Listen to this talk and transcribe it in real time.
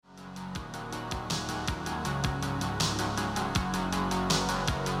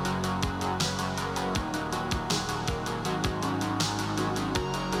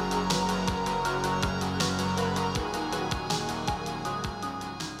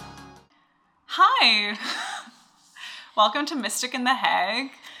Hi! Welcome to Mystic in the Hague.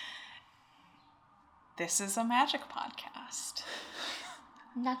 This is a magic podcast.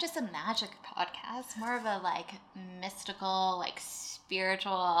 Not just a magic podcast, more of a mystical,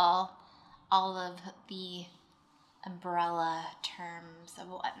 spiritual, all of the umbrella terms of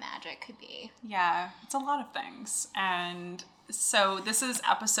what magic could be. Yeah, it's a lot of things. And so this is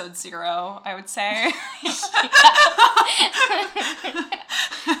episode 0, I would say.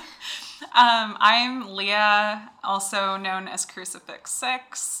 I'm Leah, also known as Crucifix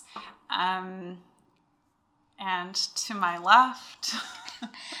 6. And to my left...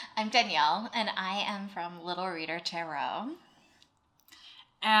 I'm Danielle, and I am from Little Reader Tarot.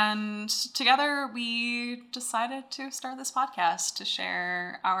 And together we decided to start this podcast to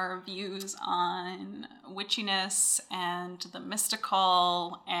share our views on witchiness and the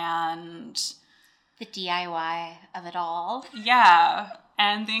mystical and... the DIY of it all. Yeah,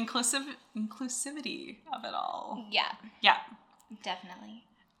 and the inclusivity of it all. Yeah. Yeah. Definitely.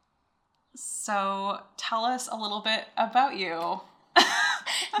 So tell us a little bit about you.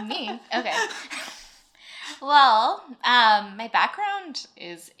 Me? Okay. Well, my background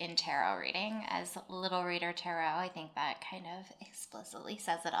is in tarot reading as Little Reader Tarot. I think that kind of explicitly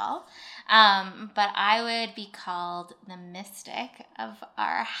says it all. But I would be called the mystic of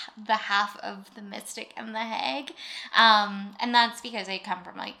the half of the Mystic and the Hague. And that's because I come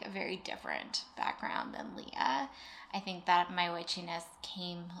from a very different background than Leah. I think that my witchiness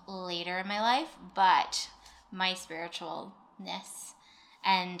came later in my life, but my spiritualness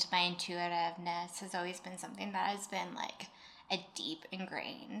and my intuitiveness has always been something that has been a deep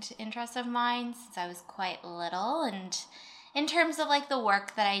ingrained interest of mine since I was quite little. And in terms of the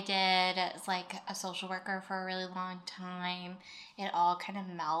work that I did as a social worker for a really long time, it all kind of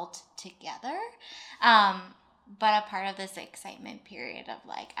melded together. But a part of this excitement period of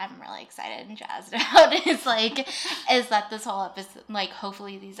I'm really excited and jazzed about is that this whole episode,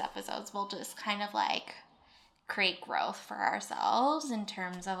 hopefully these episodes will just kind of create growth for ourselves in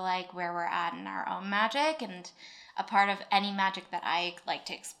terms of where we're at in our own magic. And a part of any magic that I like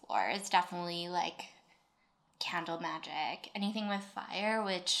to explore is definitely candle magic, anything with fire,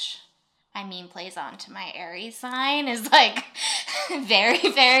 which plays on to my Aries sign, is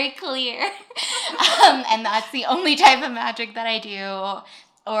very, very clear. And that's the only type of magic that I do.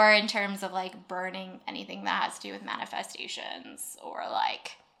 Or in terms of burning anything that has to do with manifestations, or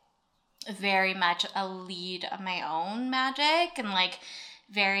very much a lead of my own magic, and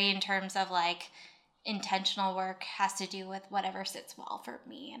very in terms of intentional work has to do with whatever sits well for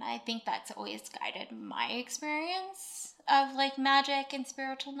me. And I think that's always guided my experience of magic and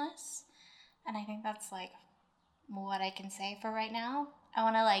spiritualness. And I think that's what I can say for right now. I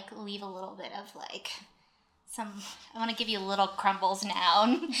want to leave a little bit of I want to give you little crumbles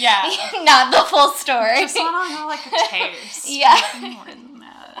now. Yeah. Not the full story. Just want to know a taste. Yeah. More than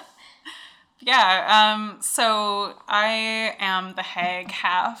that. Yeah, so I am the Hague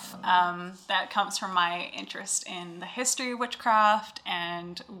half. That comes from my interest in the history of witchcraft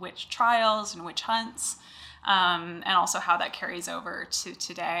and witch trials and witch hunts, and also how that carries over to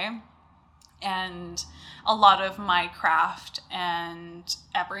today. And a lot of my craft and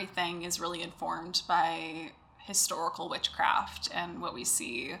everything is really informed by historical witchcraft and what we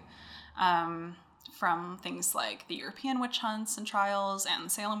see from things like the European witch hunts and trials and the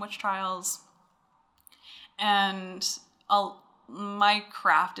Salem witch trials. And my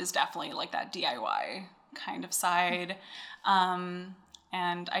craft is definitely that DIY kind of side. And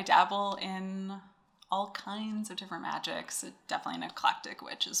I dabble in all kinds of different magics. Definitely an eclectic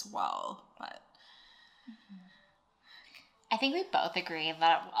witch as well. But I think we both agree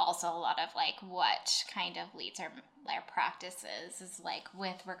that also a lot of what kind of leads our practices is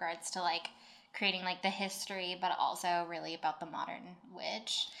with regards to creating the history, but also really about the modern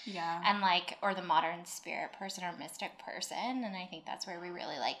witch. Yeah. And or the modern spirit person or mystic person. And I think that's where we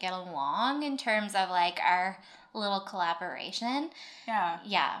really get along in terms of our little collaboration. Yeah.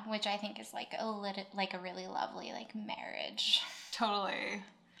 Yeah, which I think is a really lovely marriage. Totally.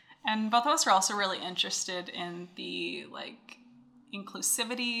 And both of us are also really interested in the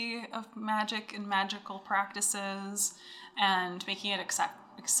inclusivity of magic and magical practices and making it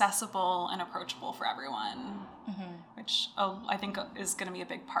accessible and approachable for everyone, which I think is going to be a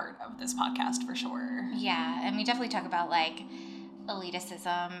big part of this podcast for sure. Yeah, and we definitely talk about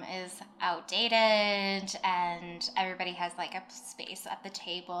elitism is outdated, and everybody has a space at the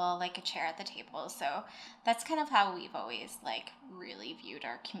table, a chair at the table. So that's kind of how we've always really viewed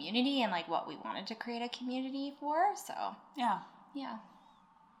our community and what we wanted to create a community for. So yeah.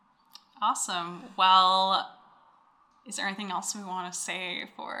 Awesome. Well, is there anything else we want to say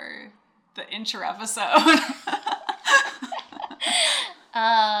for the intro episode?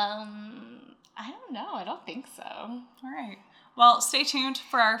 I don't know. I don't think so. All right. Well, stay tuned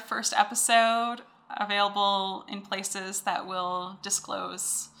for our first episode, available in places that will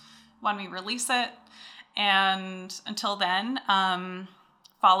disclose when we release it. And until then,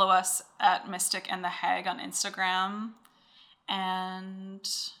 follow us at Mystic and the Hag on Instagram. And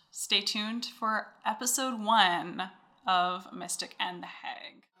stay tuned for episode 1 of Mystic and the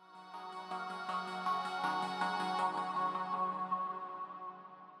Hag.